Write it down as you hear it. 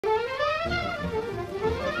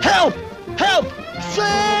Help! Help!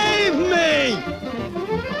 Save me!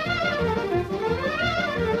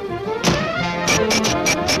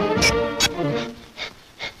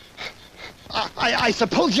 I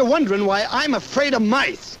suppose you're wondering why I'm afraid of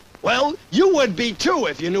mice. Well, you would be too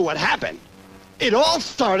if you knew what happened. It all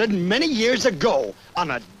started many years ago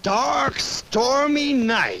on a dark, stormy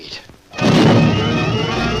night.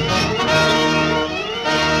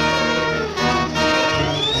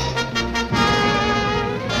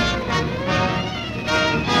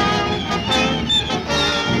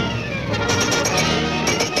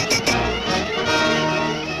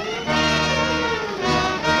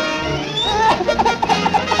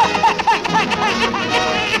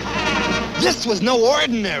 This was no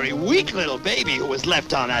ordinary weak little baby who was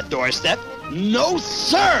left on that doorstep. No,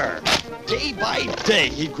 sir! Day by day,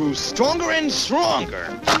 he grew stronger and stronger.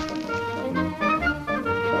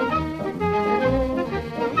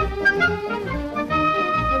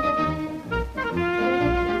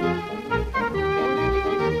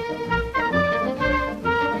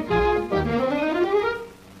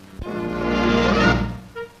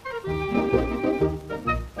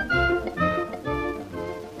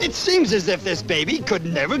 It seems as if this baby could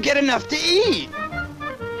never get enough to eat.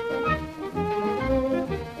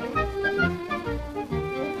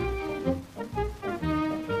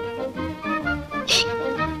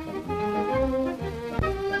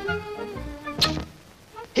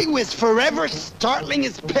 He was forever startling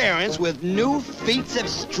his parents with new feats of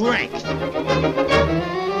strength.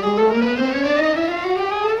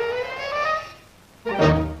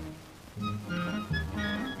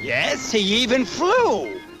 Yes, he even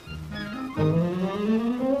flew.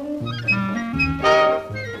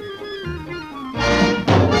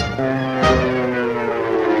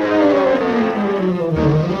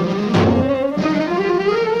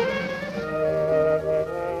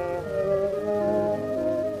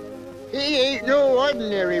 He ain't no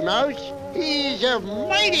ordinary mouse. He's a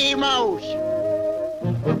mighty mouse.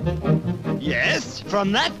 Yes,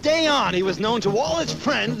 from that day on, he was known to all his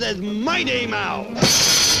friends as Mighty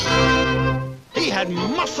Mouse. He had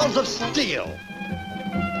muscles of steel.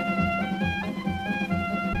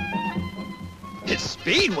 His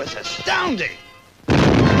speed was astounding.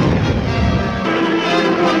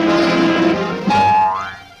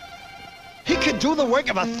 He could do the work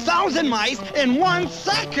of 1,000 mice in 1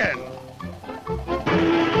 second.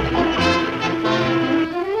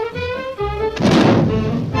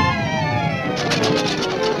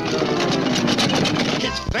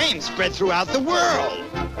 His fame spread throughout the world.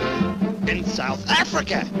 In South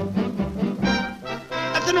Africa.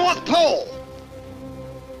 At the North Pole.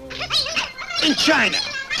 In China.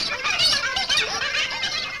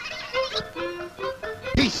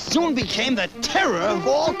 He soon became the terror of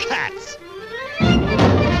all cats.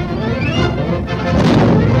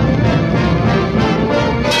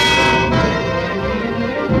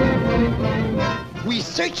 We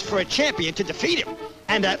searched for a champion to defeat him,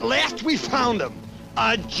 and at last we found him.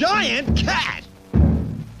 A giant cat!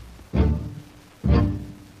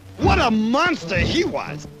 What a monster he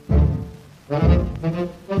was!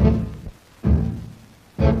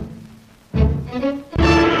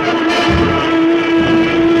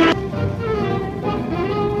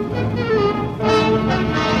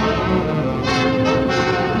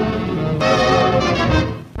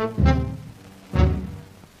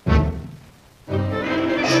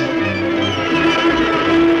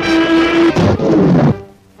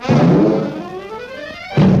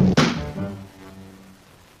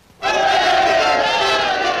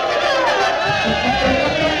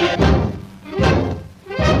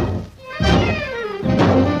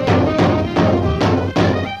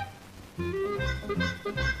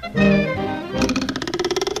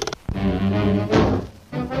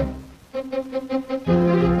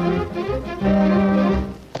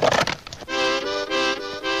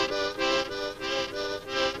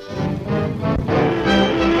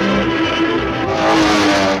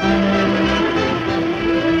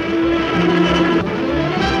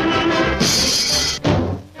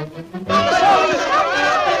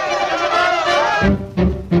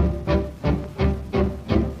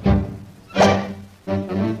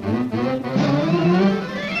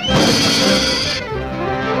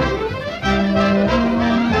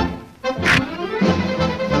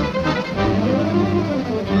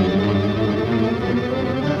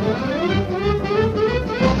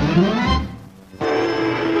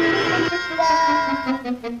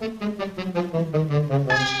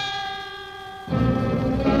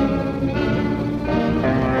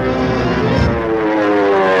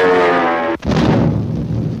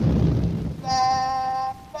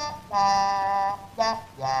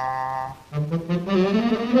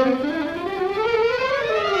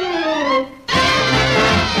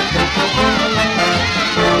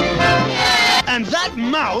 And that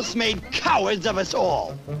mouse made cowards of us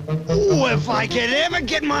all. Oh, if I could ever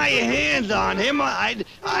get my hands on him, I'd...